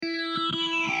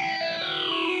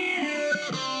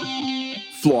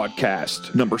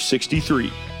Flawedcast number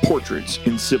 63, Portraits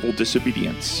in Civil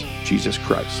Disobedience. Jesus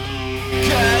Christ.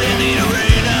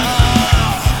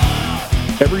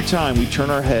 Every time we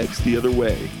turn our heads the other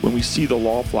way, when we see the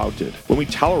law flouted, when we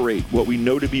tolerate what we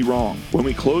know to be wrong, when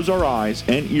we close our eyes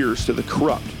and ears to the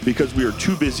corrupt because we are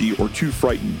too busy or too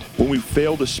frightened, when we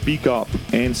fail to speak up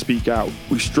and speak out,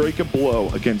 we strike a blow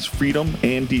against freedom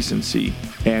and decency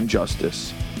and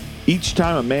justice. Each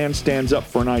time a man stands up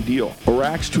for an ideal, or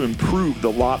acts to improve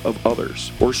the lot of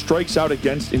others, or strikes out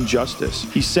against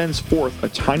injustice, he sends forth a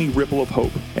tiny ripple of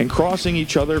hope, and crossing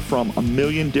each other from a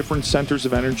million different centers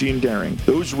of energy and daring,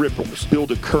 those ripples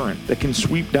build a current that can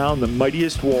sweep down the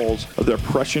mightiest walls of the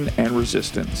oppression and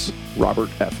resistance. Robert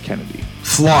F. Kennedy.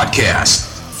 Flawedcast.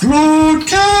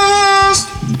 Flawedcast!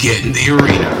 Get in the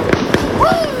arena.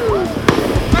 Woo!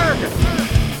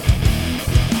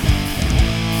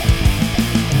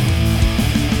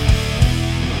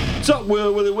 What's up,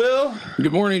 Willie Will?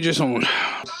 Good morning, Jason.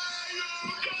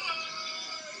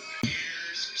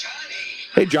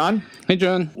 Hey, John. Hey,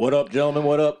 John. What up, gentlemen?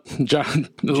 What up? John.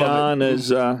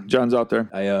 John's out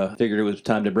there. I figured it was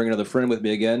time to bring another friend with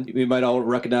me again. We might all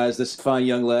recognize this fine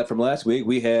young lad from last week.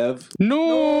 We have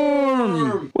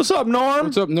Norm. What's up, Norm?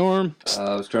 What's up, Norm?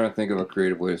 I was trying to think of a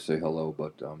creative way to say hello,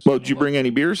 but Well, did you bring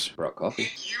any beers? brought coffee.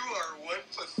 You are one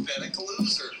pathetic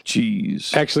loser.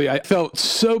 Jeez. Actually, I felt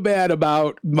so bad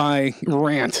about my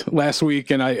rant last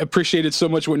week, and I appreciated so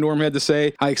much what Norm had to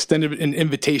say. I extended an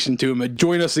invitation to him to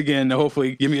join us again to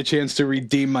hopefully give me a chance to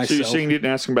redeem So myself. you're saying you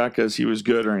didn't ask him back because he was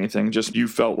good or anything? Just you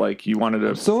felt like you wanted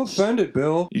to. So offended,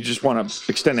 Bill. You just want to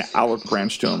extend an olive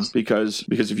branch to him because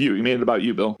of you. You made it about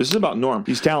you, Bill. This is about Norm.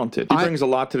 He's talented. He brings a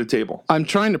lot to the table. I'm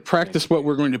trying to practice what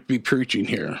we're going to be preaching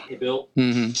here. Hey, Bill.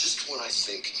 Just when I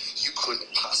think you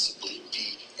couldn't possibly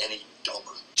be any dumber.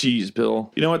 Jeez,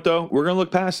 Bill. You know what, though? We're going to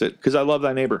look past it because I love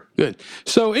thy neighbor. Good.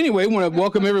 So anyway, I want to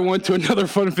welcome everyone to another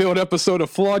fun-filled episode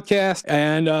of Flawedcast.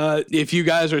 And if you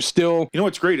guys are still... You know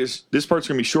what's great is this part's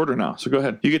going to be shorter now. So go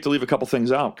ahead. You get to leave a couple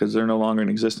things out because they're no longer in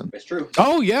existence. That's true.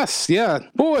 Oh, yes. Yeah.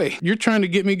 Boy, you're trying to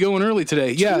get me going early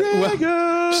today. Yeah.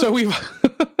 Well, so we've...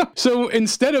 So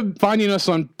instead of finding us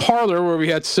on Parler, where we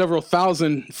had several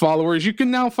thousand followers, you can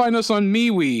now find us on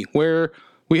MeWe, where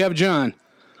we have John.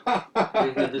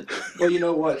 Well, you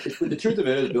know what? The truth of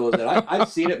it is, Bill, is that I've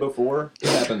seen it before. It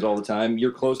happens all the time.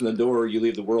 You're closing the door, you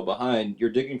leave the world behind. You're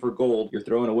digging for gold. You're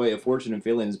throwing away a fortune and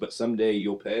feelings, but someday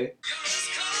you'll pay.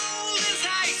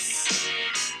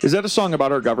 Is that a song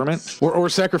about our government? Or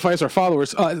sacrifice our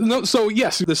followers. No, so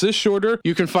yes, this is shorter.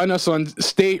 You can find us on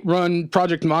state-run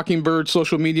Project Mockingbird,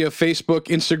 social media, Facebook,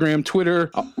 Instagram, Twitter.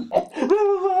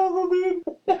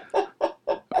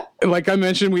 Like I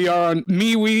mentioned, we are on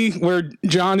MeWe, where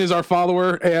John is our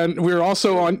follower, and we're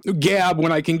also on Gab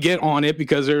when I can get on it,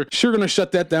 because they're sure going to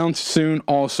shut that down soon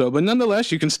also. But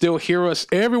nonetheless, you can still hear us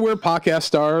everywhere, Podcast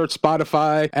Star,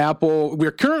 Spotify, Apple.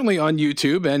 We're currently on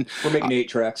YouTube, and We're making 8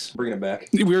 tracks, bringing it back.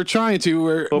 we're trying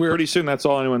to. Well, pretty soon that's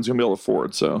all anyone's going to be able to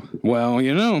afford, so. Well,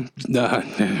 you know,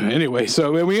 anyway,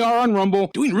 so we are on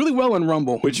Rumble, doing really well on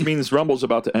Rumble. Which means Rumble's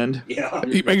about to end. Yeah.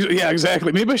 Yeah,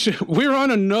 exactly. Maybe I should. We're on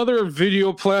another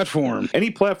video platform. Any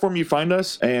platform you find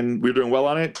us and we're doing well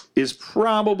on it is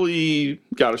probably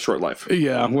got a short life.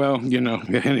 Yeah, well, you know,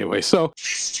 anyway, so.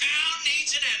 This town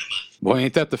needs an enema. Boy,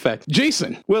 ain't that the fact.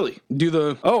 Jason, Willie. do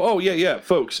the... Oh, yeah.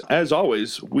 Folks, as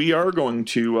always, we are going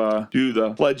to do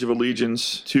the Pledge of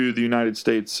Allegiance to the United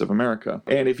States of America.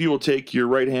 And if you will take your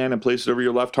right hand and place it over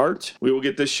your left heart, we will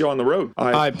get this show on the road.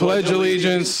 I pledge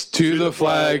allegiance to the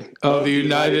flag of the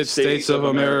United States of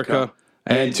America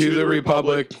and to the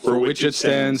republic for which it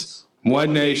stands,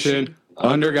 one nation,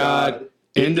 under God,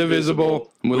 indivisible,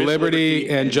 with liberty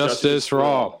and justice for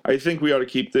all. I think we ought to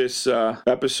keep this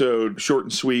episode short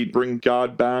and sweet. Bring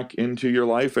God back into your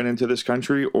life and into this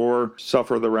country, or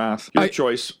suffer the wrath. Your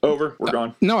choice. Over. We're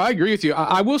gone. No, I agree with you.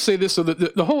 I will say this, so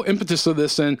the whole impetus of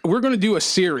this, and we're going to do a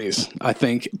series, I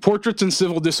think, Portraits in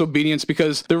Civil Disobedience,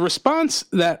 because the response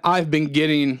that I've been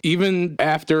getting, even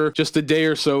after just a day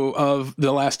or so of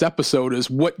the last episode, is,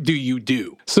 what do you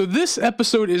do? So this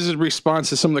episode is a response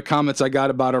to some of the comments I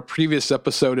got about our previous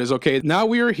episode is, okay,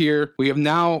 now we are here. We have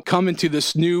now come into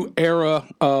this new era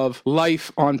of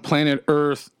life on planet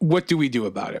Earth. What do we do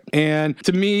about it? And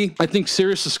to me, I think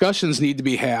serious discussions need to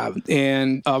be had,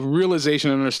 and a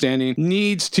realization and understanding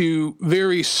needs to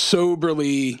very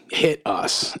soberly hit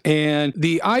us. And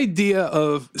the idea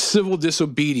of civil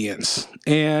disobedience,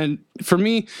 and for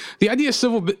me, the idea of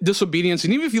civil disobedience,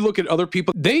 and even if you look at other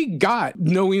people, they got,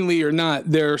 knowingly or not,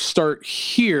 their start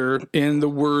here in the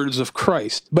words of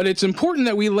Christ. But it's important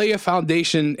that we lay a foundation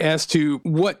explanation as to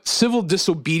what civil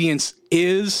disobedience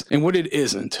is and what it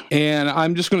isn't. And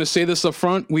I'm just going to say this up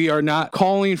front. We are not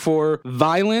calling for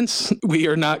violence. We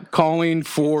are not calling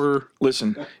for...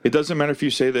 Listen, it doesn't matter if you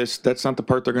say this. That's not the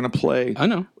part they're going to play. I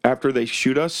know. After they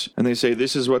shoot us and they say,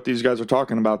 this is what these guys are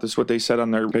talking about. This is what they said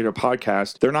on their radio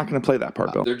podcast. They're not going to play that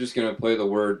part, Bill. They're just going to play the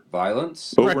word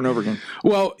violence. Over and over again.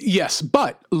 Well, yes,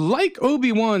 but like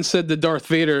Obi-Wan said to Darth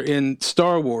Vader in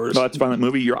Star Wars... Well, that's a violent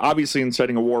movie. You're obviously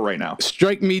inciting a war right now.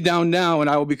 Strike me down now and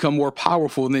I will become more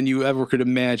powerful than you ever could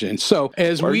imagine. So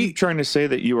as Are you trying to say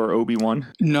that you are Obi-Wan?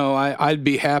 No, I'd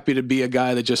be happy to be a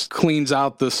guy that just cleans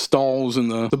out the stalls in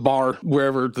the bar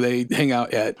wherever they hang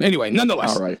out at. Anyway,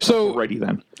 nonetheless. All right. So, Alrighty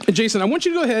then. Jason, I want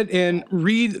you to go ahead and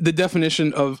read the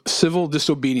definition of civil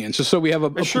disobedience, just so we have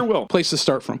a sure will. place to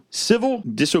start from. Civil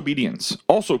disobedience,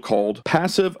 also called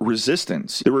passive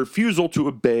resistance, the refusal to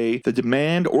obey the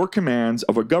demand or commands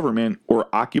of a government or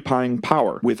occupying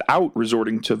power without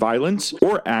resorting to violence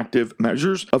or active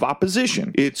measures of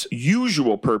opposition. Its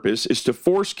usual purpose is to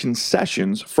force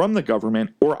concessions from the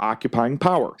government or occupying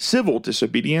power. Civil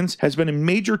disobedience has been a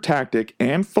major tactic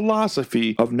and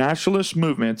philosophy of nationalist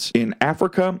movements in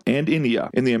Africa and India,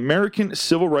 in the American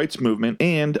civil rights movement,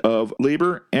 and of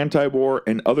labor, anti-war,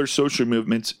 and other social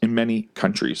movements in many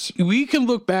countries. We can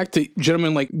look back to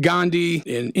gentlemen like Gandhi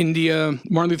in India,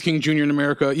 Martin Luther King Jr. in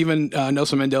America, even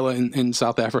Nelson Mandela in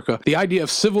South Africa. The idea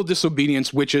of civil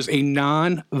disobedience, which is a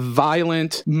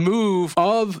non-violent move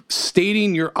of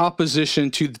stating your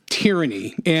opposition to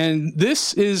tyranny. And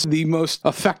this is the most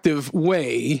effective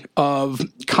way of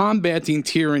combating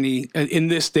tyranny in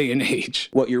this day and age.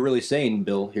 What you're really saying,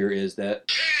 Bill, here is that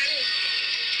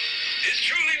is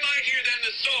truly mightier than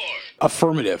the sword.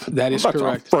 Affirmative. That is That's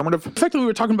correct. affirmative. Effectively,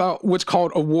 we're talking about what's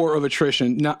called a war of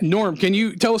attrition. Now, Norm, can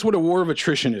you tell us what a war of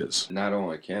attrition is? Not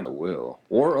only can, but will.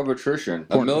 War of attrition,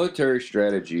 a military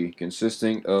strategy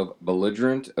consisting of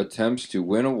belligerent attempts to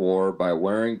win a war by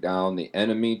wearing down the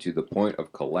enemy to the point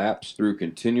of collapse through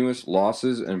continuous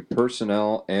losses in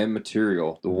personnel and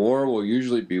material. The war will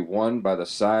usually be won by the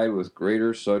side with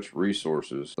greater such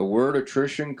resources. The word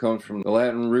attrition comes from the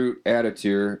Latin root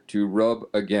additere, to rub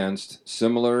against,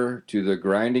 similar to the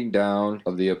grinding down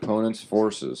of the opponent's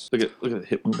forces. Look at the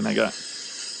hip movement I got.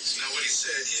 That's not what he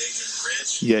said, you ignorant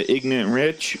wretch. Yeah, ignorant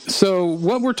rich. So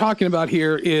what we're talking about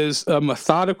here is a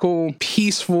methodical,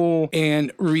 peaceful,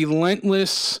 and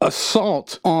relentless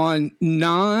assault on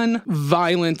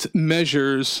non-violent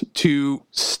measures to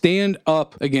stand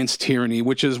up against tyranny,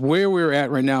 which is where we're at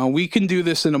right now. We can do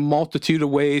this in a multitude of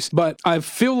ways, but I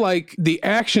feel like the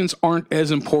actions aren't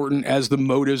as important as the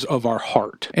motives of our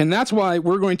heart. And that's why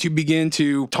we're going to begin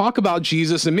to talk about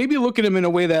Jesus and maybe look at him in a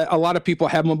way that a lot of people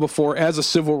have him before as a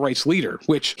civil rights leader,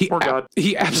 which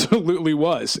he absolutely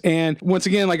was. And once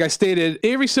again, like I stated,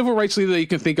 every civil rights leader that you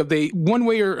can think of, they, one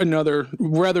way or another,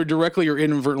 whether directly or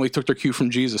inadvertently, took their cue from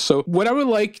Jesus. So what I would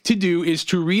like to do is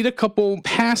to read a couple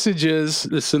passages,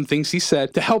 some things he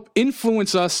said, to help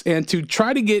influence us and to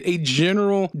try to get a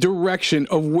general direction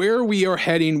of where we are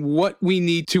heading, what we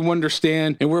need to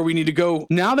understand, and where we need to go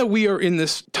now that we are in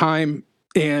this time.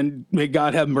 And may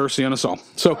God have mercy on us all.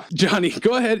 So, Johnny,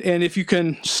 go ahead, and if you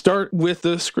can start with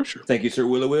the scripture. Thank you, Sir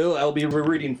Will. I'll be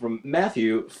reading from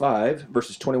Matthew 5,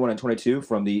 verses 21 and 22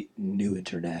 from the New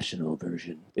International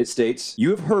Version. It states,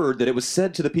 "You have heard that it was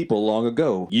said to the people long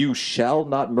ago, 'You shall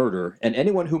not murder, and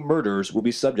anyone who murders will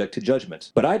be subject to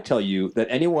judgment.' But I tell you that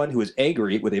anyone who is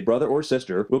angry with a brother or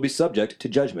sister will be subject to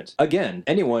judgment. Again,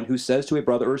 anyone who says to a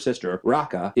brother or sister,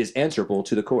 'Raka,' is answerable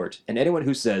to the court, and anyone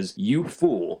who says, 'You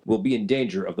fool,' will be in danger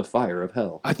of the fire of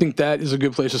hell." I think that is a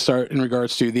good place to start in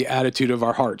regards to the attitude of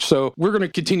our hearts. So we're going to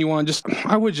continue on.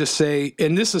 I would just say,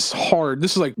 and this is hard.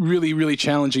 This is like really, really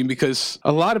challenging because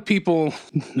a lot of people,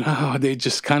 they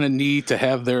just kind of need to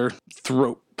have their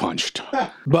throat punched.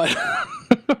 But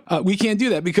we can't do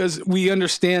that because we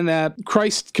understand that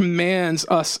Christ commands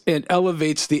us and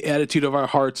elevates the attitude of our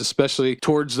hearts, especially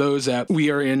towards those that we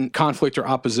are in conflict or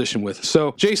opposition with.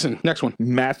 So, Jason, next one.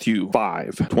 Matthew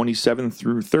 5, 27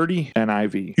 through 30,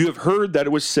 NIV. "You have heard that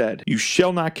it was said, 'You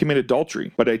shall not commit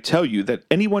adultery.' But I tell you that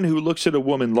anyone who looks at a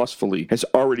woman lustfully has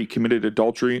already committed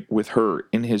adultery with her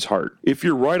in his heart. If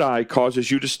your right eye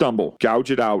causes you to stumble,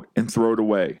 gouge it out and throw it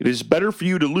away. It is better for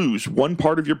you to lose one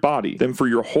part of your body than for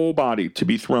your whole body to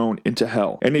be thrown into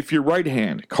hell. And if your right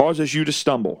hand causes you to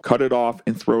stumble, cut it off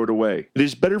and throw it away. It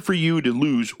is better for you to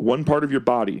lose one part of your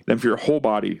body than for your whole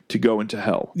body to go into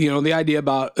hell. You know, the idea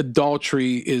about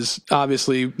adultery is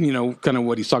obviously, you know, kind of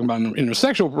what he's talking about in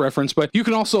intersexual reference, but you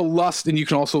can also lust and you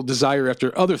can also desire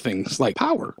after other things like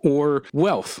power or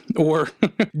wealth or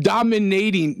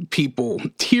dominating people,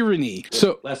 tyranny.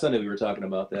 So last Sunday we were talking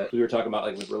about that. We were talking about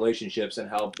like with relationships and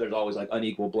how there's always like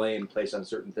unequal blame placed on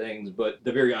certain things, but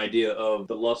the very idea of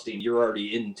the lusting, you're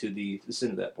already into the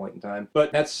sin at that point in time.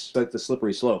 But that's like the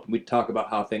slippery slope. We talk about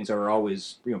how things are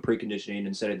always, you know, preconditioning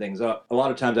and setting things up. A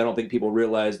lot of times I don't think people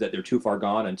realize that they're too far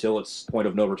gone until it's point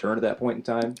of no return at that point in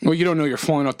time. Well, you don't know you're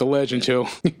falling off the ledge until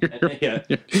you're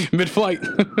mid-flight.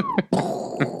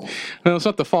 Well, it's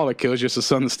not the fall that kills you, it's the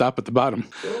sun that stops at the bottom.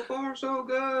 So far, so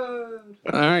good.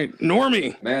 All right,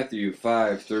 Normie. Matthew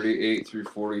 5:38 through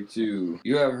 42.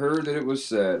 You have heard that it was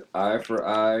said, eye for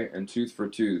eye and tooth for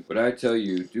tooth. But I tell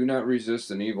you, do not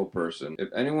resist an evil person. If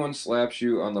anyone slaps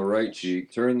you on the right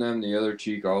cheek, turn them the other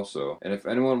cheek also. And if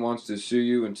anyone wants to sue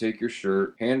you and take your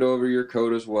shirt, hand over your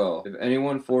coat as well. If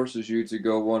anyone forces you to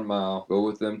go 1 mile, go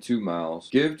with them 2 miles.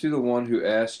 Give to the one who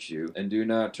asks you, and do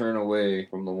not turn away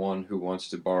from the one who wants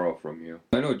to borrow from you.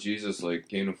 I know Jesus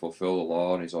came to fulfill the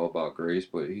law and he's all about grace,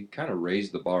 but he kind of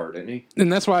raised the bar, didn't he?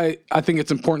 And that's why I think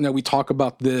it's important that we talk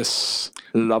about this.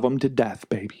 Love them to death,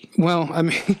 baby. Well, I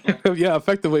mean, yeah,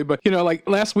 effectively. But, you know, like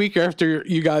last week after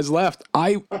you guys left,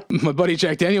 my buddy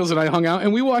Jack Daniels and I hung out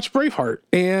and we watched Braveheart.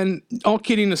 And all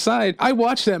kidding aside, I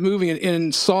watched that movie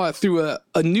and saw it through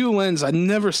a new lens. I'd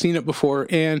never seen it before.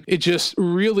 And it just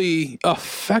really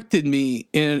affected me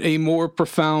in a more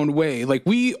profound way. Like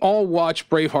we all watch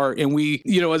Braveheart and we,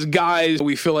 you know, as guys,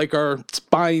 we feel like our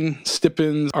spine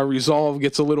stiffens, our resolve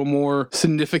gets a little more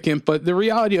significant. But the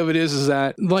reality of it is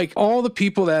that like all the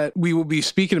people that we will be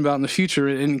speaking about in the future,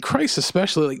 and Christ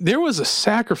especially, like there was a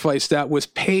sacrifice that was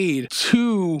paid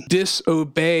to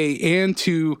disobey and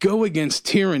to go against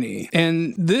tyranny.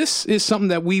 And this is something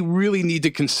that we really need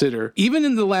to consider. Even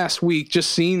in the last week,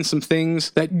 just seeing some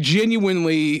things that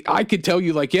genuinely, I could tell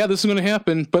you like, yeah, this is going to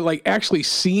happen, but like actually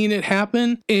seeing it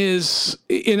happen is,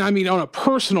 and I mean, on a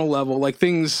personal level, like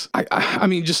things, I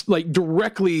mean, just like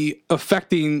directly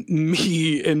affecting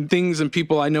me and things and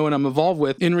people I know and I'm involved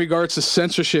with in regards to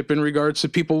censorship, in regards to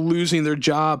people losing their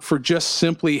job for just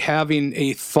simply having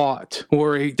a thought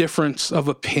or a difference of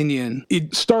opinion.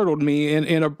 It startled me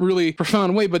in a really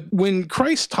profound way. But when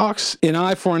Christ talks an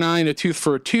eye for an eye and a tooth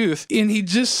for a tooth, and he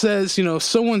just says, you know, if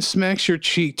someone smacks your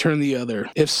cheek, turn the other.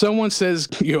 If someone says,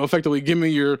 you know, effectively, give me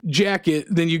your jacket,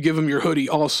 then you give them your hoodie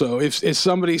also. If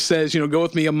somebody says, you know, go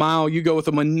with me a mile, you go with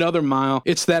them another mile.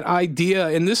 It's that idea.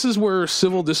 And this is where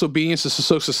civil disobedience is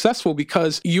so successful,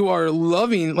 because you are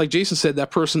loving, like Jason said,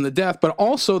 that person to death, but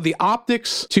also the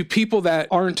optics to people that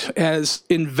aren't as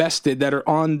invested, that are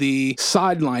on the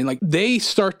sideline. Like they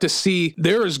start to see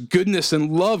there is goodness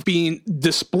and love being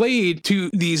displayed to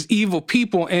these evil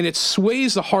people, and it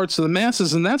sways the hearts of the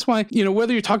masses. And that's why, you know,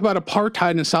 whether you talk about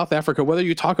apartheid in South Africa, whether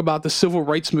you talk about the civil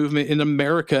rights movement in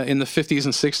America in the 50s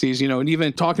and 60s, you know, and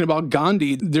even talking about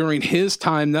Gandhi during his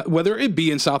time, whether it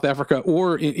be in South Africa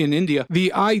or in India,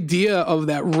 the idea of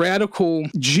that radical,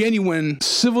 genuine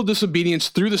civil disobedience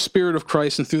through the Spirit of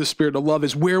Christ and through the Spirit of love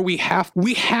is where we have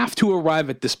to arrive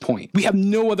at this point. We have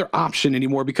no other option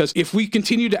anymore, because if we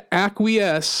continue to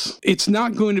acquiesce, it's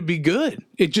not going to be good.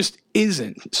 It just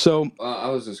isn't. So I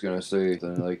was just gonna say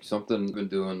that, like, something I've been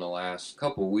doing the last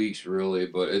couple weeks really,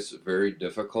 but it's very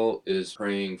difficult, is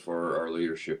praying for our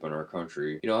leadership in our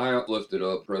country. You know, I lifted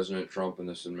up President Trump and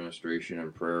this administration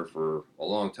in prayer for a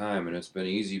long time, and it's been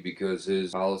easy because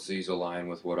his policies align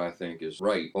with what I think is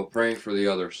right. But praying for the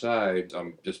other side,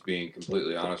 I'm just being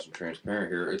completely honest and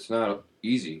transparent here, it's not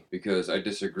easy, because I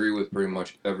disagree with pretty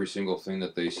much every single thing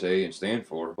that they say and stand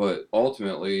for. But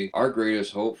ultimately, our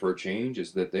greatest hope for change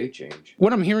is that they change.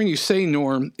 What I'm hearing you say,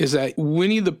 Norm, is that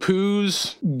Winnie the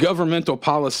Pooh's governmental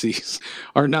policies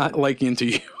are not liking to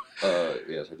you.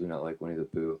 Yes, I do not like Winnie the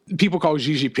Pooh. People call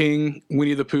Xi Jinping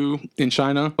Winnie the Pooh in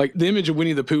China. Like, the image of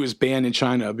Winnie the Pooh is banned in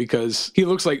China because he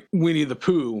looks like Winnie the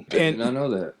Pooh. I did not know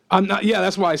that.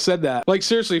 That's why I said that. Like,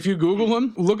 seriously, if you Google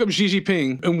him, look up Xi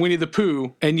Jinping and Winnie the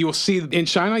Pooh, and you'll see in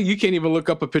China, you can't even look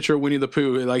up a picture of Winnie the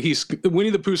Pooh. Like, Winnie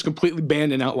the Pooh's completely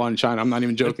banned and outlawed in China. I'm not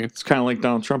even joking. It's kind of like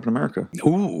Donald Trump in America.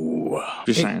 Ooh.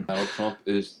 Just saying. Donald Trump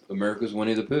is America's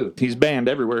Winnie the Pooh. He's banned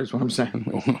everywhere is what I'm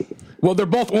saying. Well, they're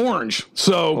both orange,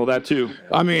 so... Well, that too.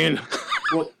 I mean...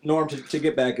 Well, Norm, to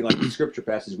get back in like the scripture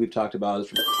passages we've talked about is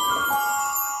from...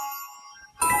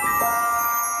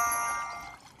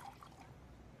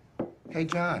 Hey,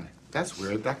 John, that's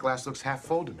weird. That glass looks half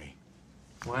full to me.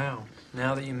 Wow.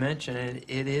 Now that you mention it,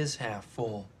 it is half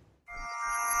full.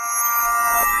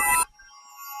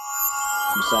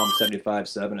 From Psalm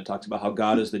 75:7, it talks about how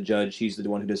God is the judge. He's the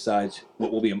one who decides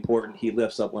what will be important. He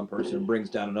lifts up one person and brings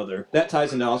down another. That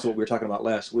ties into also what we were talking about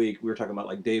last week. We were talking about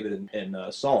like David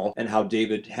and Saul, and how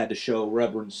David had to show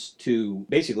reverence to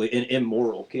basically an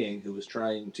immoral king who was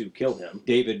trying to kill him.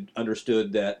 David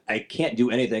understood that I can't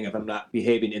do anything if I'm not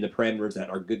behaving in the parameters that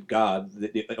are good God,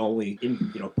 the only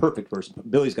perfect person.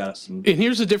 Billy's got some. And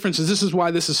here's the difference, is this is why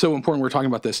this is so important we're talking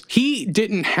about this. He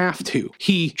didn't have to.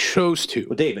 He chose to.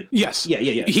 Well, David. Yes. Yeah.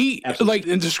 He, absolutely. like,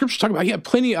 in the scriptures talk about, he had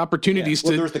plenty of opportunities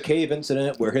Well, to... there was the cave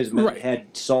incident where his men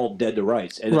had Saul dead to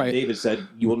rights. And David said,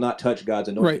 you will not touch God's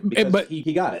anointing. Because but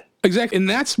he got it. Exactly. And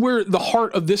that's where the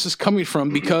heart of this is coming from,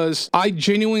 because I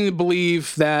genuinely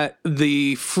believe that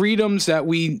the freedoms that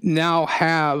we now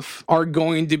have are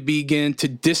going to begin to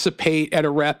dissipate at a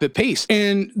rapid pace.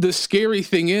 And the scary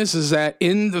thing is that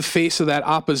in the face of that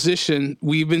opposition,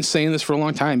 we've been saying this for a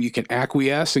long time, you can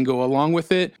acquiesce and go along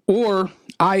with it, or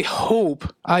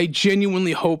I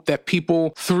genuinely hope that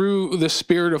people, through the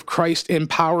Spirit of Christ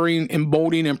empowering,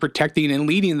 emboldening, and protecting and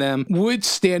leading them, would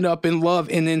stand up in love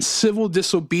and in civil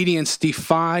disobedience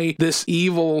defy this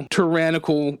evil,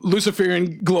 tyrannical,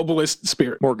 Luciferian, globalist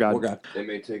spirit. More God. They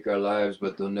may take our lives,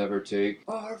 but they'll never take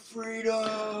our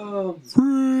freedom.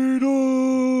 Freedom!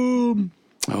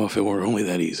 Oh, if it were only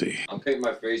that easy. I'll paint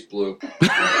my face blue.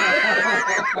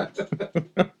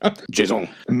 Jason.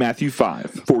 Matthew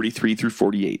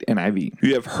 5:43-48 NIV.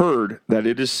 You have heard that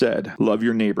it is said, love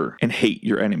your neighbor and hate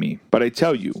your enemy. But I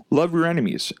tell you, love your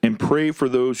enemies and pray for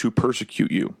those who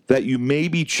persecute you, that you may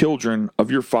be children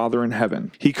of your Father in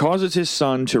heaven. He causes his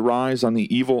sun to rise on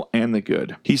the evil and the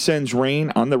good. He sends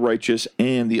rain on the righteous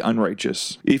and the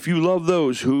unrighteous. If you love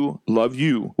those who love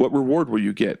you, what reward will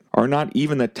you get? Are not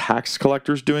even the tax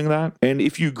collectors doing that? And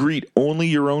if you greet only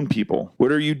your own people,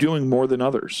 what are you doing more than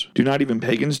others? Do not even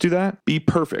pagans do that? Be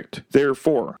perfect,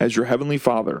 therefore, as your heavenly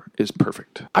Father is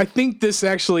perfect. I think this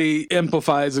actually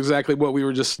amplifies exactly what we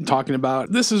were just talking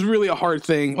about. This is really a hard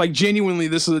thing. Like, genuinely,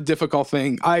 this is a difficult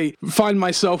thing. I find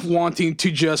myself wanting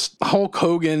to just Hulk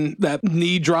Hogan, that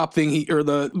knee drop thing,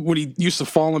 when he used to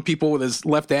fall on people with his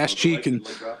left ass cheek, and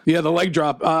the leg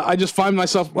drop. I just find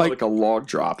myself like a log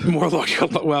drop. More like,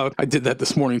 well, I did that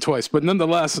this morning twice, but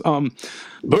nonetheless,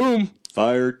 boom.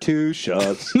 Fire 2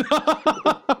 shots.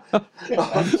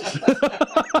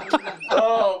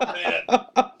 Oh, man.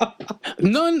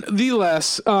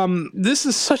 Nonetheless, this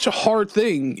is such a hard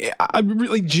thing. I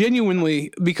really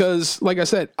genuinely, because like I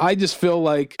said, I just feel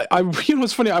like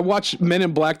it's funny. I watched Men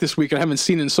in Black this week and I haven't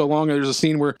seen it in so long. There's a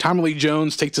scene where Tommy Lee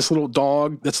Jones takes this little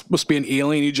dog that's supposed to be an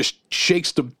alien. He just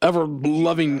shakes the ever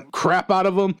loving crap out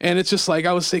of him. And it's just like,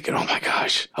 I was thinking, oh my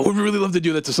gosh, I would really love to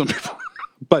do that to some people.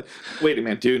 But wait a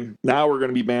minute, dude. Now we're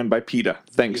going to be banned by PETA.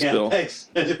 Thanks, Bill.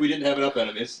 Thanks. As if we didn't have enough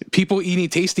enemies. People eating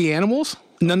tasty animals?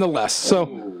 Nonetheless.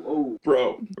 So,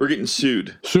 bro, we're getting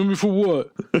sued. Sue me for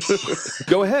what?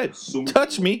 Go ahead.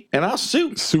 Touch me, and I'll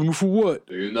sue. Sue me for what?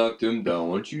 You knocked him down.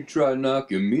 Why don't you try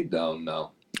knocking me down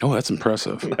now? Oh, that's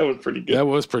impressive. That was pretty good. That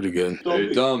was pretty good.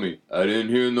 Hey, Tommy, I didn't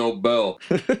hear no bell.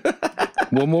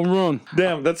 One more run.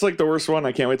 Damn, that's like the worst one.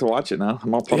 I can't wait to watch it now.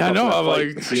 I'm all pumped I up know. for that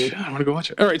I'm fight. like, I want to go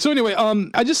watch it. All right. So anyway,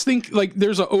 I just think like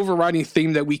there's an overriding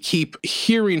theme that we keep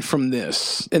hearing from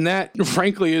this, and that,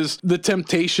 frankly, is the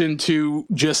temptation to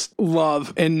just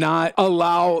love and not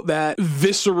allow that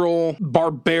visceral,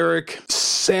 barbaric,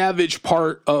 savage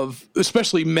part of,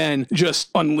 especially men, just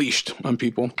unleashed on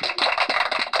people.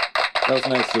 That was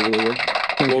nice, Julia.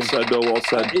 Well said, Bill. Well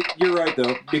said. You're right,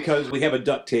 though, because we have a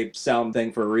duct tape sound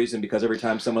thing for a reason, because every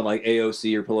time someone like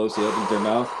AOC or Pelosi opens their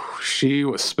mouth... She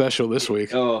was special this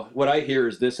week. Oh, what I hear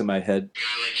is this in my head. A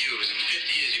guy like you is in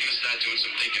 50 years, you're going to start doing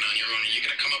some thinking on your own, and you're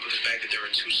going to come up with the fact that there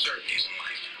are two certainties in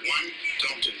life. One,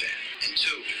 don't do that. And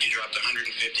two, you dropped $150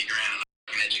 grand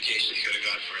on an education you could have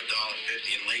got for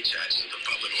 $1.50 in late charges at the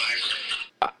public library.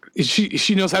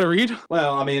 She knows how to read?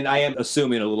 Well, I mean, I am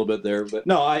assuming a little bit there, but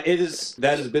no, that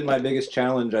has been my biggest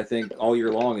challenge, I think, all year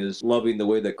long, is loving the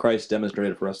way that Christ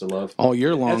demonstrated for us to love. All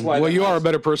year long. Well, you are a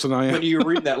better person than I am. When you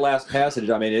read that last passage,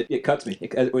 I mean, it cuts me.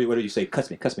 What did you say? Cuts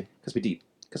me deep.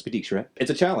 Cuts me deep, Shrek.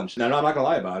 It's a challenge. Now, I'm not going to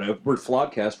lie about it. We're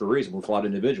flawed cast for a reason. We're flawed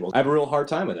individuals. I have a real hard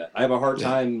time with that. I have a hard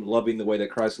time loving the way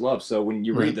that Christ loves. So when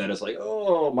you read that, it's like,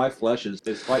 oh, my flesh is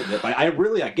fighting it.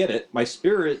 I get it. My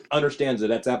spirit understands that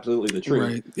that's absolutely the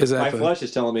truth. Right, exactly. My flesh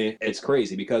is telling me it's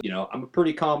crazy because, I'm a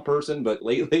pretty calm person, but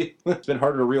lately it's been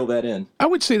harder to reel that in. I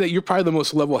would say that you're probably the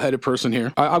most level-headed person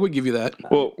here. I would give you that.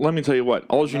 Well, let me tell you what.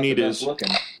 All you need is...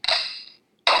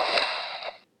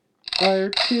 Fire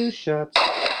 2 shots.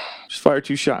 Just Fire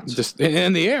 2 shots. Just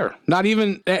in the air. Not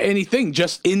even anything,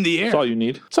 just in the air. That's all you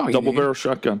need. That's all you Double need. barrel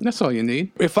shotgun. That's all you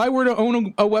need. If I were to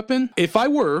own a weapon,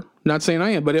 not saying I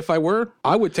am, but if I were,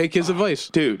 I would take his advice.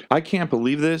 Dude, I can't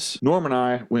believe this. Norm and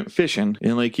I went fishing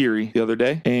in Lake Erie the other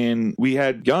day, and we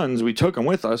had guns. We took them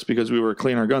with us because we were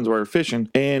cleaning our guns while we were fishing,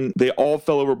 and they all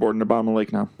fell overboard in the bottom of the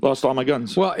lake now. Lost all my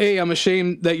guns. Well, A, I'm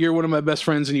ashamed that you're one of my best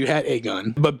friends and you had a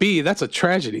gun. But B, that's a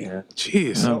tragedy. Yeah.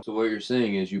 Jeez. No. So what you're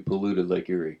saying is you polluted Lake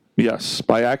Erie. Yes,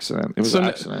 by accident. It was an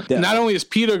accident. Not only is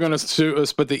PETA going to sue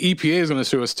us, but the EPA is going to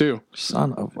sue us too.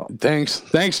 Son of a...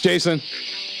 Thanks, Jason.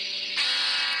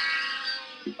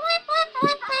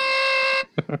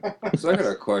 So I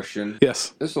got a question.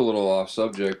 Yes. This is a little off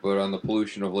subject, but on the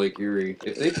pollution of Lake Erie,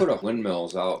 if they put up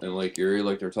windmills out in Lake Erie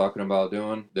like they're talking about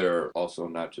doing, they're also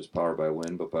not just powered by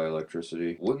wind, but by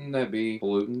electricity. Wouldn't that be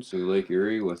pollutants to Lake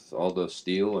Erie with all the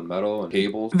steel and metal and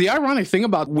cables? The ironic thing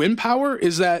about wind power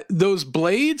is that those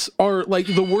blades are like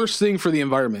the worst thing for the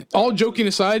environment. All joking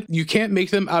aside, you can't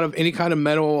make them out of any kind of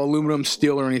metal, aluminum,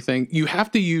 steel, or anything. You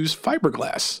have to use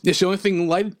fiberglass. It's the only thing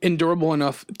light and durable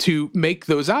enough to make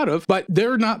those out of, but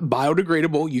they're not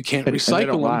biodegradable. You can't recycle And they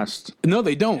don't them. last. No,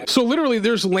 they don't. So literally,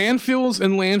 there's landfills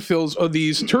and landfills of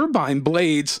these turbine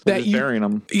blades that Just you burying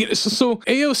them. Yeah, so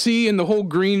AOC and the whole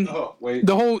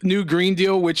the whole new green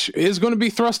deal, which is going to be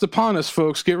thrust upon us,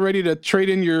 folks. Get ready to trade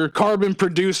in your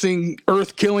carbon-producing,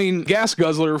 earth-killing gas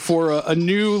guzzler for a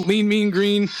new lean, mean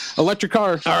green electric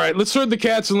car. All right, let's herd the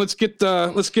cats and let's get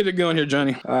it going here,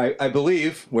 Johnny. I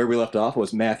believe where we left off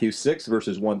was Matthew 6,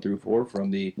 verses 1 through 4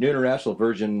 from the New International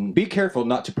Version. Be careful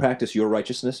not to practice your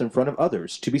righteousness in front of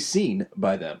others, to be seen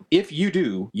by them. If you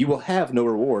do, you will have no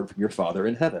reward from your Father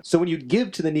in heaven. So when you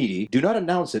give to the needy, do not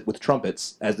announce it with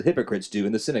trumpets, as the hypocrites do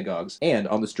in the synagogues and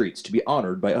on the streets, to be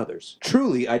honored by others.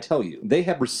 Truly, I tell you, they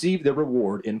have received their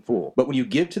reward in full. But when you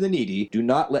give to the needy, do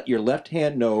not let your left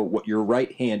hand know what your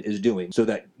right hand is doing, so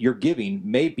that your giving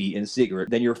may be in secret.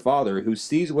 Then your Father, who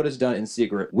sees what is done in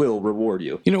secret, will reward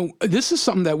you. You know, this is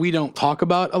something that we don't talk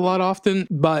about a lot often,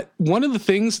 but one of the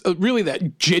things really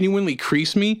that genuinely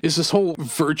crease me is this whole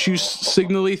virtue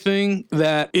signally thing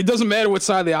that it doesn't matter what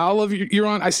side of the aisle you're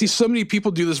on. I see so many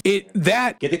people do this. Get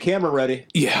the camera ready.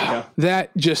 Yeah,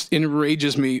 that just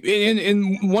enrages me.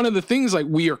 And one of the things, like,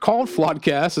 we are called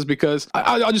Flawedcast is because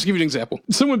I'll just give you an example.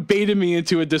 Someone baited me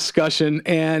into a discussion,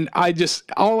 and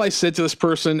all I said to this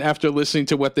person after listening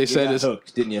to what they said is,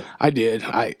 hooked, didn't you? I did.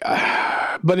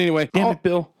 But anyway, Damn it,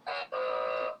 Bill.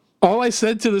 all I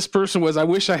said to this person was, I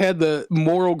wish I had the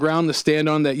moral ground to stand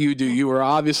on that you do. You are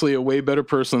obviously a way better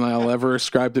person than I'll ever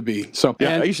ascribe to be. So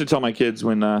Yeah, I used to tell my kids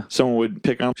when someone would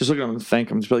pick on them, just look at them and thank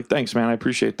them. Just be like, thanks, man. I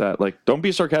appreciate that. Like, don't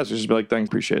be sarcastic. Just be like, thanks,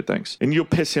 appreciate it, thanks. And you'll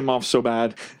piss him off so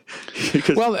bad.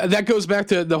 Because well, that goes back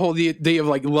to the whole idea of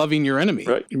like loving your enemy.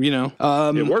 Right. You know,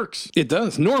 it works. It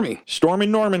does. Normie. Stormy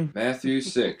Norman. Matthew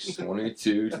 6,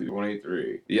 22 to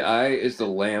 23. The eye is the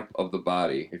lamp of the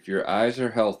body. If your eyes are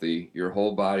healthy, your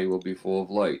whole body will be full of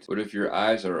light. But if your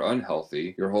eyes are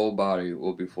unhealthy, your whole body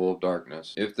will be full of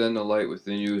darkness. If then the light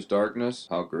within you is darkness,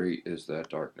 how great is that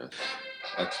darkness?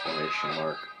 Exclamation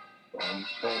mark.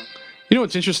 You know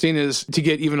what's interesting is to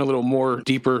get even a little more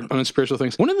deeper on spiritual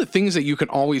things. One of the things that you can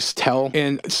always tell,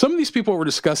 and some of these people were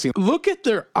discussing, look at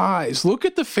their eyes, look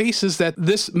at the faces that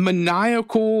this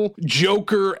maniacal,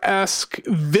 Joker-esque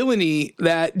villainy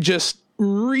that just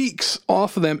reeks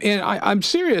off of them. And I'm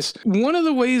serious. One of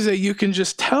the ways that you can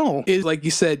just tell is, like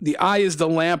you said, the eye is the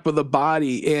lamp of the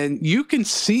body. And you can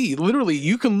see, literally,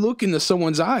 you can look into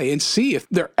someone's eye and see if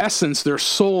their essence, their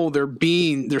soul, their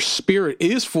being, their spirit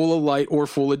is full of light or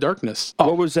full of darkness.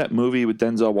 What was that movie with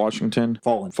Denzel Washington?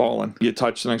 Fallen. You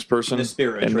touch the next person. The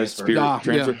spirit and transfer. the spirit Ah,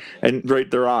 transfer. yeah. And right,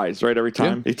 their eyes, right? Every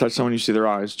time you touch someone, you see their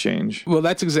eyes change. Well,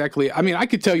 that's exactly, I mean, I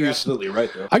could tell you, You're absolutely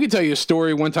right, though. I could tell you a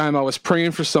story. One time I was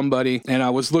praying for somebody and I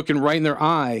was looking right in their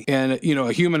eye, and you know,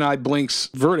 a human eye blinks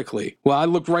vertically. Well, I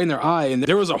looked right in their eye and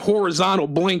there was a horizontal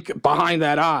blink behind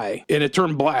that eye and it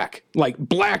turned black, like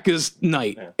black as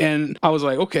night. Yeah. And I was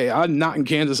like, okay, I'm not in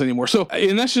Kansas anymore. So,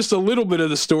 and that's just a little bit of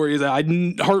the story that I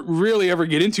didn't really ever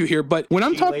get into here. But when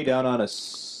I'm talking, lay down on a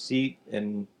seat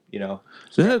and, you know,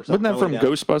 Wasn't that from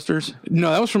Ghostbusters?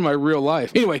 No, that was from my real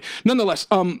life. Anyway, nonetheless,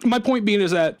 my point being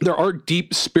is that there are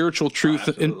deep spiritual truth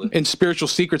and spiritual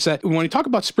secrets that when we talk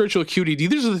about spiritual acuity,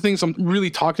 these are the things I'm really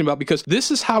talking about, because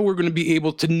this is how we're going to be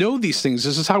able to know these things.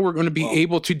 This is how we're going to be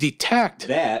able to detect.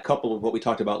 That, coupled with what we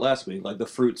talked about last week, like the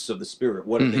fruits of the Spirit.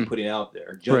 What are they putting out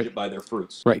there? Judge it by their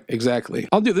fruits. Right, exactly.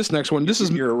 I'll do this next one. This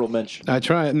is your real mention. I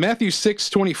try it. Matthew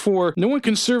 6:24. No one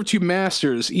can serve two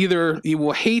masters. Either you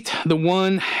will hate the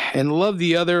one and love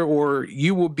the other, or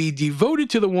you will be devoted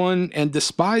to the one and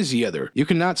despise the other. You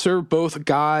cannot serve both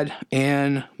God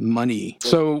and money.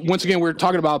 So once again, we're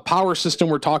talking about power system.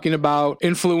 We're talking about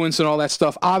influence and all that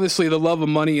stuff. Obviously, the love of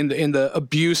money and the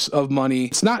abuse of money.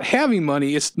 It's not having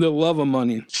money. It's the love of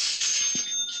money.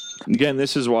 Again,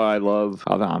 this is why I love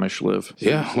how the Amish live.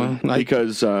 Yeah, well,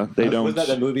 because they don't. Was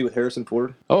that movie with Harrison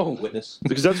Ford? Oh, Witness.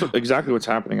 Because that's exactly what's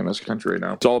happening in this country right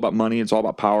now. It's all about money. It's all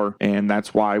about power, and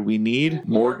that's why we need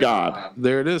more God.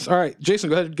 there it is. All right,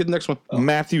 Jason, go ahead and get the next one.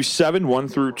 Matthew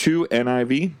 7:1-2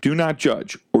 NIV. Do not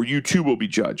judge, or you too will be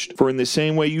judged. For in the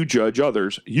same way you judge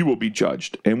others, you will be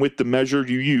judged, and with the measure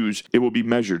you use, it will be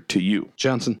measured to you.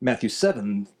 Johnson. Matthew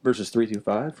 7, verses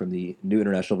 3-5 from the New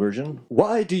International Version.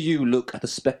 Why do you look at the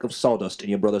speck of sawdust in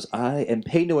your brother's eye and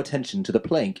pay no attention to the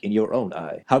plank in your own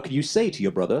eye? How can you say to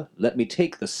your brother, let me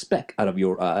take the speck out of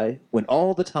your eye, when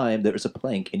all the time there is a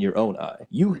plank in your own eye?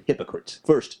 You hypocrite!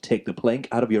 First take the plank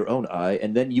out of your own eye,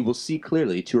 and then you will see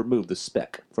clearly to remove the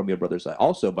speck from your brother's eye.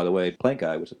 Also, by the way, Plank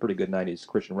Eye was a pretty good 90s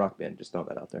Christian rock band. Just throwing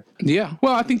that out there. Yeah.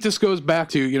 Well, I think this goes back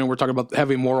to, we're talking about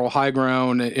having moral high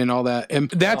ground and all that. And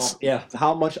that's... Yeah,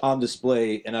 how much on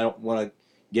display, and I don't want to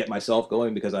get myself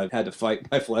going because I've had to fight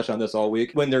my flesh on this all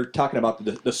week. When they're talking about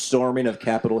the storming of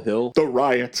Capitol Hill, The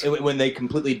riots. when they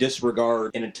completely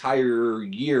disregard an entire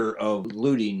year of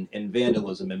looting and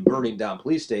vandalism and burning down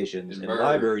police stations and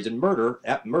libraries and murder,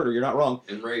 you're not wrong,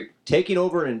 And rape. taking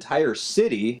over an entire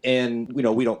city, and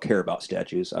we don't care about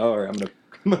statues. All right, I'm gonna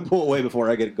pull away before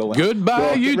I get going.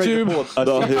 Goodbye, Get ready to YouTube.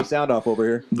 pull a sound off over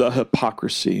here. The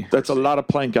hypocrisy. That's a lot of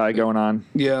plank eye going on.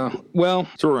 Yeah. Well,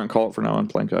 So we're going to call it for now on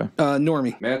plank eye.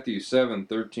 Normie. Matthew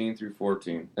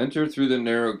 7:13-14. Enter through the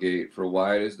narrow gate, for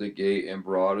wide is the gate and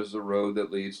broad is the road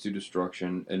that leads to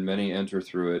destruction, and many enter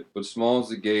through it. But small is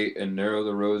the gate and narrow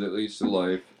the road that leads to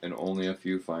life, and only a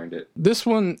few find it. This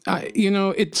one,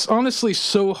 it's honestly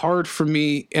so hard for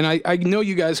me, and I know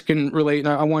you guys can relate, and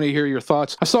I want to hear your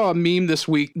thoughts. I saw a meme this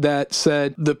week that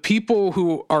said the people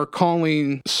who are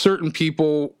calling certain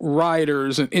people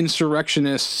rioters and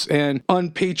insurrectionists and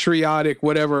unpatriotic,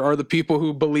 whatever, are the people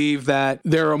who believe that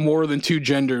there are more than two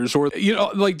genders, or,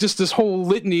 just this whole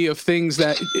litany of things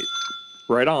that...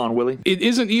 Right on, Willie. It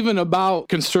isn't even about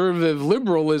conservative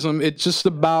liberalism. It's just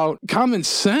about common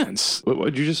sense. What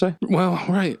did you just say? Well,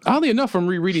 right. Oddly enough, I'm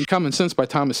rereading Common Sense by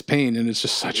Thomas Paine, and it's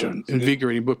just such an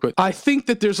invigorating book. But I think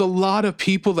that there's a lot of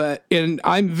people that, and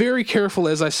I'm very careful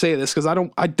as I say this because I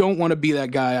don't want to be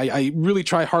that guy. I really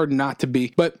try hard not to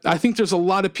be. But I think there's a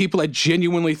lot of people that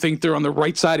genuinely think they're on the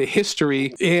right side of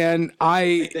history, and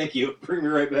I Thank you. Bring me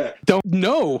right back. don't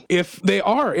know if they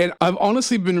are. And I've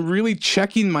honestly been really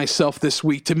checking myself this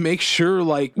week to make sure,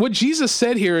 like, what Jesus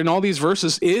said here in all these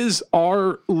verses is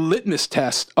our litmus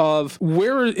test of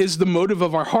where is the motive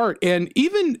of our heart. And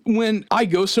even when I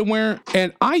go somewhere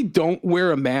and I don't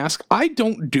wear a mask, I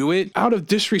don't do it out of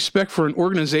disrespect for an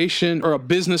organization or a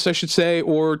business, I should say,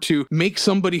 or to make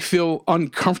somebody feel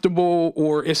uncomfortable,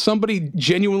 or if somebody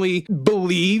genuinely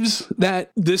believes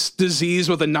that this disease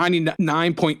with a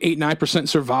 99.89%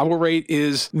 survival rate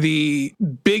is the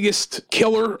biggest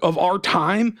killer of our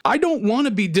time. I don't want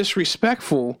to be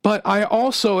disrespectful, but I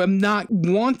also am not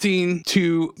wanting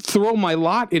to throw my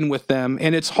lot in with them.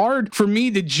 And it's hard for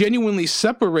me to genuinely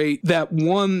separate that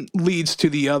one leads to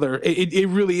the other. It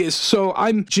really is. So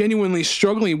I'm genuinely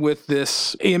struggling with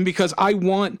this, and because I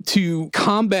want to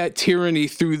combat tyranny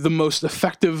through the most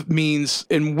effective means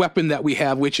and weapon that we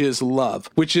have, which is love,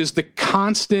 which is the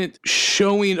constant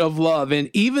showing of love. And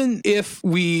even if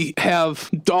we have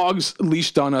dogs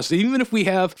leashed on us, even if we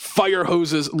have fire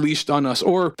hoses leashed on us,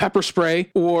 or pepper spray,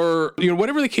 or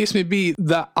whatever the case may be,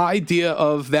 the idea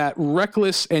of that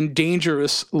reckless and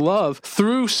dangerous love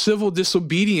through civil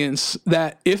disobedience,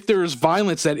 that if there's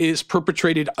violence that is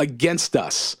perpetrated against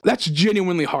us, that's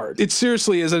genuinely hard. It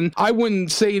seriously is. And I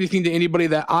wouldn't say anything to anybody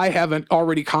that I haven't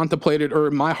already contemplated or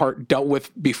in my heart dealt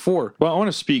with before. Well, I want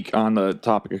to speak on the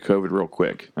topic of COVID real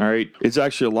quick. All right. It's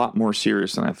actually a lot more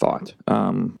serious than I thought.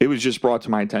 It was just brought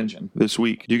to my attention this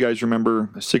week. Do you guys remember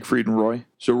Siegfried and Roy?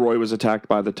 So Roy was attacked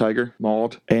by the tiger,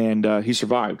 mauled, and he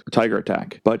survived a tiger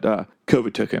attack. But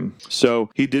COVID took him. So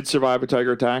he did survive a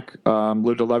tiger attack,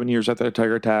 lived 11 years after the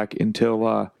tiger attack until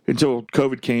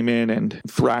COVID came in and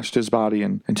thrashed his body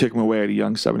and took him away at a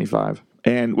young 75.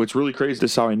 And what's really crazy,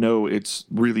 this is how I know it's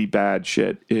really bad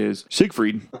shit, is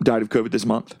Siegfried died of COVID this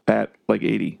month at like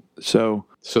 80. So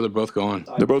they're both gone.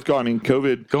 They're both gone. I mean,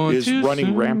 COVID is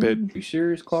running rampant. Are you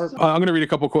serious, Clark? I'm going to read a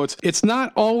couple quotes. It's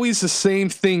not always the same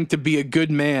thing to be a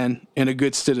good man and a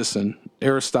good citizen.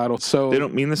 Aristotle. So They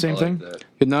don't mean the same thing? That.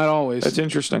 Not always. That's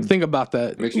interesting. Think about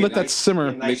that. Makes me Let that nice.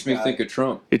 simmer. Makes me think of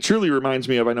Trump. It truly reminds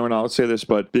me of, I know not to say this,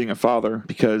 but being a father,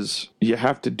 because you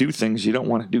have to do things you don't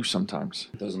want to do sometimes.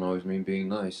 Doesn't always mean being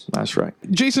nice. That's right.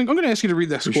 Jason, I'm going to ask you to read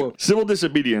this quote. Civil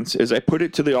disobedience, as I put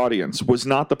it to the audience, was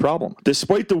not the problem.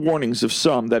 Despite the warnings of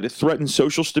some that it threatened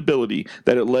social stability,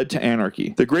 that it led to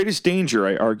anarchy. The greatest danger,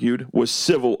 I argued, was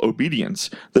civil obedience,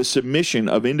 the submission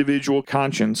of individual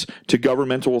conscience to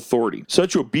governmental authority.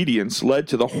 Such obedience led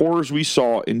to the horrors we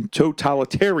saw in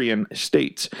totalitarian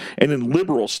states, and in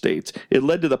liberal states, it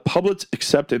led to the public's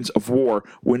acceptance of war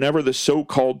whenever the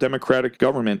so-called democratic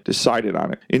government decided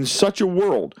on it. In such a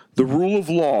world, the rule of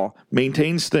law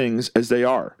maintains things as they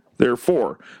are.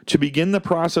 Therefore, to begin the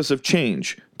process of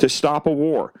change, to stop a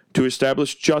war, to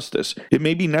establish justice, it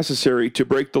may be necessary to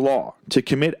break the law, to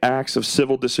commit acts of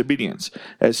civil disobedience,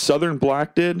 as Southern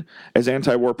Black did, as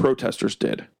anti-war protesters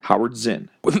did. Howard Zinn.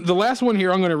 The last one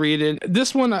here I'm going to read it.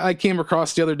 This one I came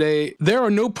across the other day. There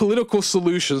are no political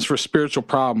solutions for spiritual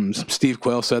problems. Steve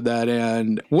Quayle said that.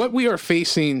 And what we are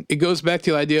facing, it goes back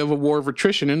to the idea of a war of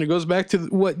attrition, and it goes back to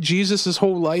what Jesus'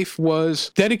 whole life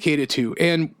was dedicated to.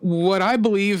 And what I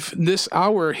believe this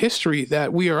hour history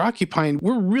that we are occupying,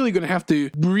 we're really going to have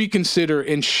to reconsider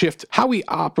and shift how we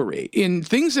operate in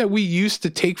things that we used to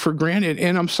take for granted.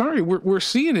 And I'm sorry, we're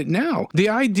seeing it now. The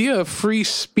idea of free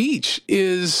speech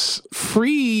is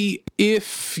free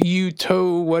if you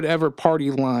toe whatever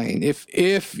party line.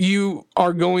 If you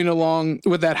are going along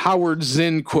with that Howard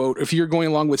Zinn quote, if you're going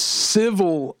along with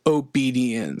civil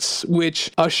obedience,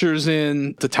 which ushers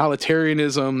in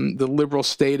totalitarianism, the liberal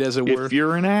state, as it were. If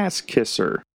you're an ass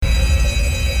kisser.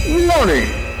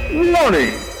 Warning!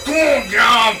 Warning! Going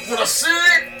down for the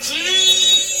sick.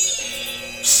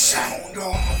 Sound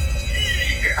off.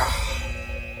 Yeah.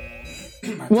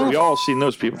 We all seen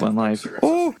those people in life.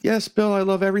 Oh, yes, Bill, I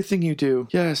love everything you do.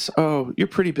 Yes. Oh, you're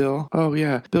pretty, Bill. Oh,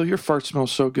 yeah. Bill, your fart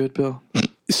smells so good, Bill.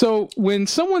 So when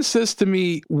someone says to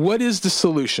me, what is the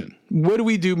solution? What do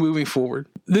we do moving forward?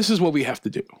 This is what we have to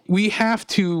do. We have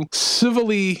to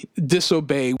civilly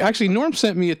disobey. Actually, Norm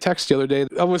sent me a text the other day.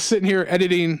 I was sitting here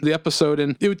editing the episode,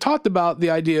 and it talked about the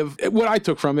idea of, what I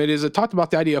took from it is it talked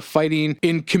about the idea of fighting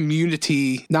in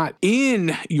community, not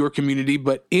in your community,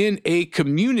 but in a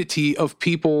community of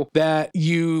people that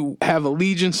you have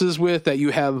allegiances with, that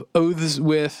you have oaths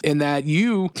with, and that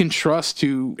you can trust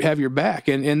to have your back.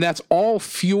 And that's all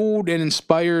fueled and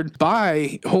inspired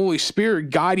by Holy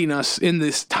Spirit guiding us in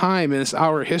this time, in this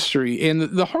hour of history. And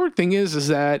the hard thing is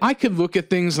that I could look at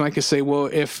things and I could say, well,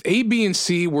 if A, B, and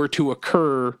C were to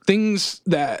occur, things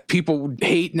that people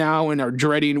hate now and are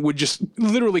dreading would just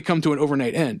literally come to an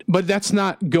overnight end. But that's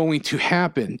not going to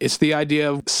happen. It's the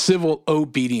idea of civil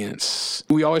obedience.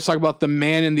 We always talk about the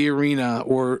man in the arena,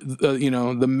 or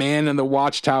the man in the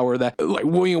watchtower, that like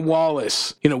William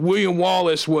Wallace. William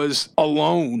Wallace was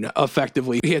alone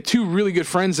effectively. He had two really good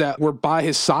friends that were by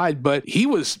his side, but he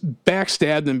was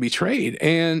backstabbed and betrayed.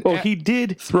 And he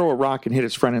did throw a rock and hit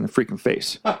his friend in the freaking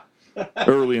face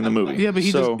early in the movie. Yeah, but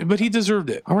he deserved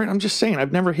it. All right, I'm just saying,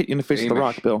 I've never hit you in the face with a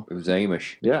rock, Bill. It was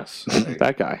Amish. Yes,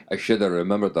 that guy. I should have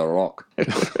remembered the rock.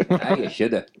 I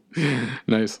should have.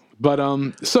 Nice. But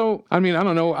so I mean, I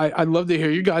don't know. I'd love to hear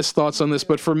you guys' thoughts on this.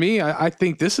 But for me, I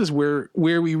think this is where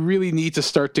we really need to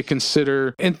start to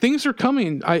consider. And things are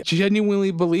coming. I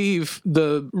genuinely believe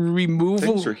the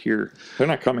removal. Things are here. They're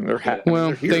not coming. They're well,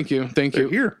 they're here. thank you. They're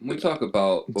here. When we talk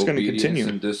about It's gonna obedience continue.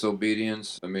 and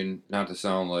disobedience, I mean, not to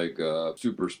sound like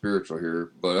super spiritual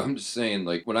here, but I'm just saying,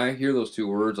 like, when I hear those two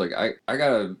words, like, I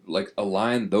gotta like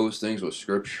align those things with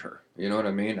Scripture. You know what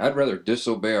I mean? I'd rather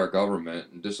disobey our government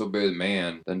and disobey the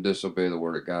man than disobey the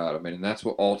word of God. I mean, and that's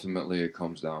what ultimately it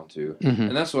comes down to. Mm-hmm.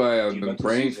 And that's why I've Keep been up to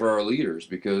praying Caesar. for our leaders,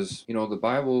 because, the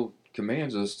Bible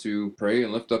commands us to pray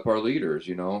and lift up our leaders,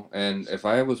 and if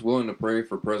I was willing to pray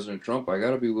for President Trump, I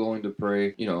got to be willing to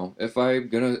pray, if I'm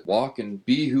going to walk and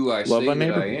be who I Love say thy that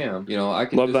neighbor. I am, I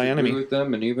can Love thy disagree enemy. with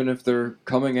them, and even if they're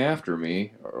coming after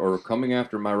me or coming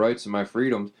after my rights and my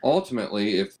freedoms,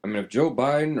 ultimately, if Joe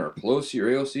Biden or Pelosi or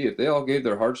AOC, if they all gave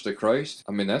their hearts to Christ,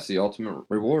 that's the ultimate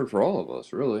reward for all of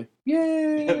us, really.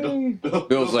 Yay!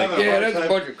 Bill's like, yeah, that's a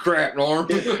bunch of crap, Norm.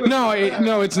 No,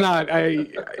 it's not.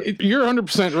 You're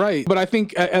 100% right. But I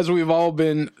think as we've all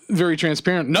been very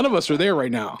transparent, none of us are there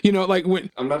right now. Like when.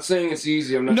 I'm not saying it's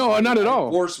easy. I'm not. No, saying not at I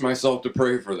all. Force myself to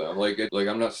pray for them. Like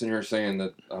I'm not sitting here saying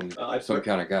that I'm some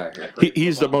kind of guy here.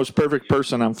 He's the most perfect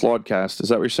person on Flawedcast. Is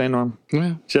that what you're saying, Norm?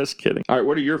 Yeah. Just kidding. All right,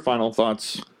 what are your final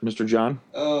thoughts, Mr. John?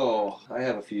 Oh, I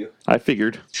have a few. I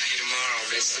figured. See you tomorrow.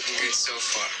 It's looking good so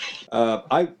far.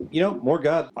 More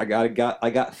God. I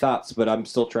got thoughts, but I'm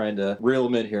still trying to reel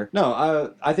them in here.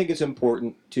 No, I think it's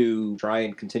important to try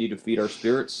and continue to feed our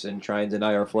spirits and try and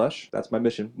deny our flesh. That's my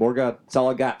mission. More God. That's all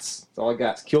I got. That's all I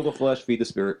got. Kill the flesh, feed the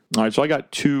spirit. All right, so I got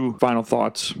two final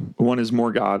thoughts. One is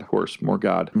more God, of course, more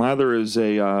God. My other is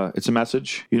it's a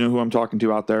message. You know who I'm talking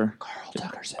to out there? Carl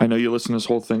Tuckerson. I know you listen to this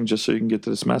whole thing just so you can get to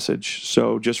this message.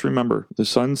 So just remember, the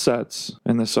sun sets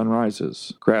and the sun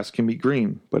rises. Grass can be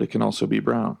green, but it can also be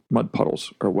brown. Mud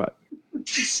puddles are wet.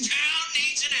 This town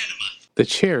needs an enema. The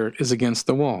chair is against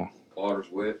the wall.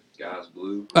 Water's wet, sky's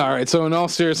blue. All right, so in all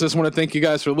seriousness, I want to thank you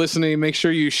guys for listening. Make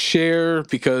sure you share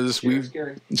because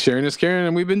sharing is caring,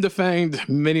 and we've been defanged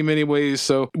many, many ways.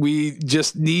 So we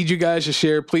just need you guys to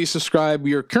share. Please subscribe.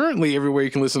 We are currently everywhere you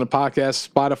can listen to podcasts: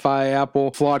 Spotify, Apple,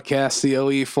 Flawedcast,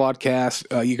 CLE,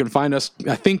 Flawedcast. You can find us,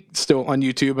 I think, still on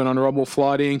YouTube and on Rumble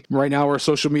Flaweding. Right now, our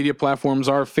social media platforms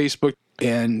are Facebook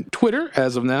and Twitter.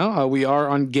 As of now, we are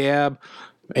on Gab.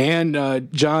 And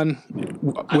John,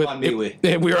 I'm on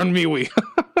MeWe. We're on MeWe.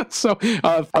 So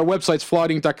our website's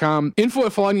flaweding.com.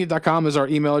 info@flaweding.com is our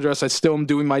email address. I still am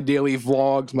doing my daily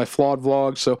vlogs, my flawed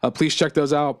vlogs. So please check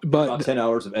those out. But about 10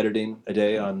 hours of editing a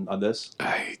day on this.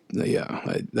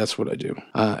 That's what I do.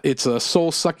 It's a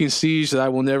soul-sucking siege that I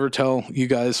will never tell you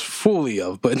guys fully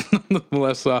of. But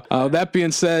nonetheless, that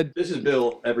being said, this is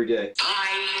Bill every day. I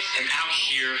am out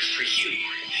here for you.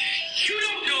 You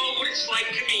don't know what it's like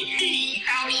to be me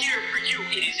out here for you.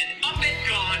 It is an up and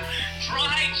gone,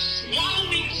 dry,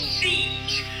 swallowing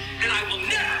siege that I will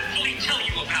never fully tell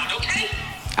you about, okay?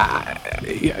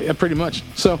 Yeah, pretty much.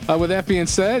 So with that being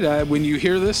said, when you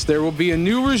hear this, there will be a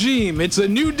new regime. It's a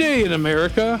new day in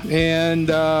America,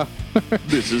 and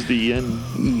This is the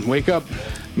end. Wake up.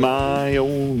 My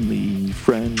only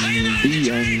friend, the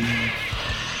end.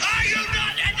 Are you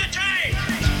not entertained?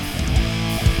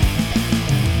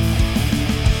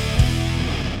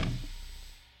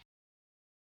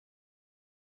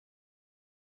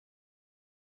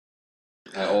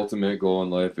 My ultimate goal in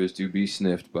life is to be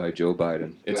sniffed by Joe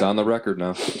Biden. It's on the record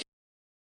now.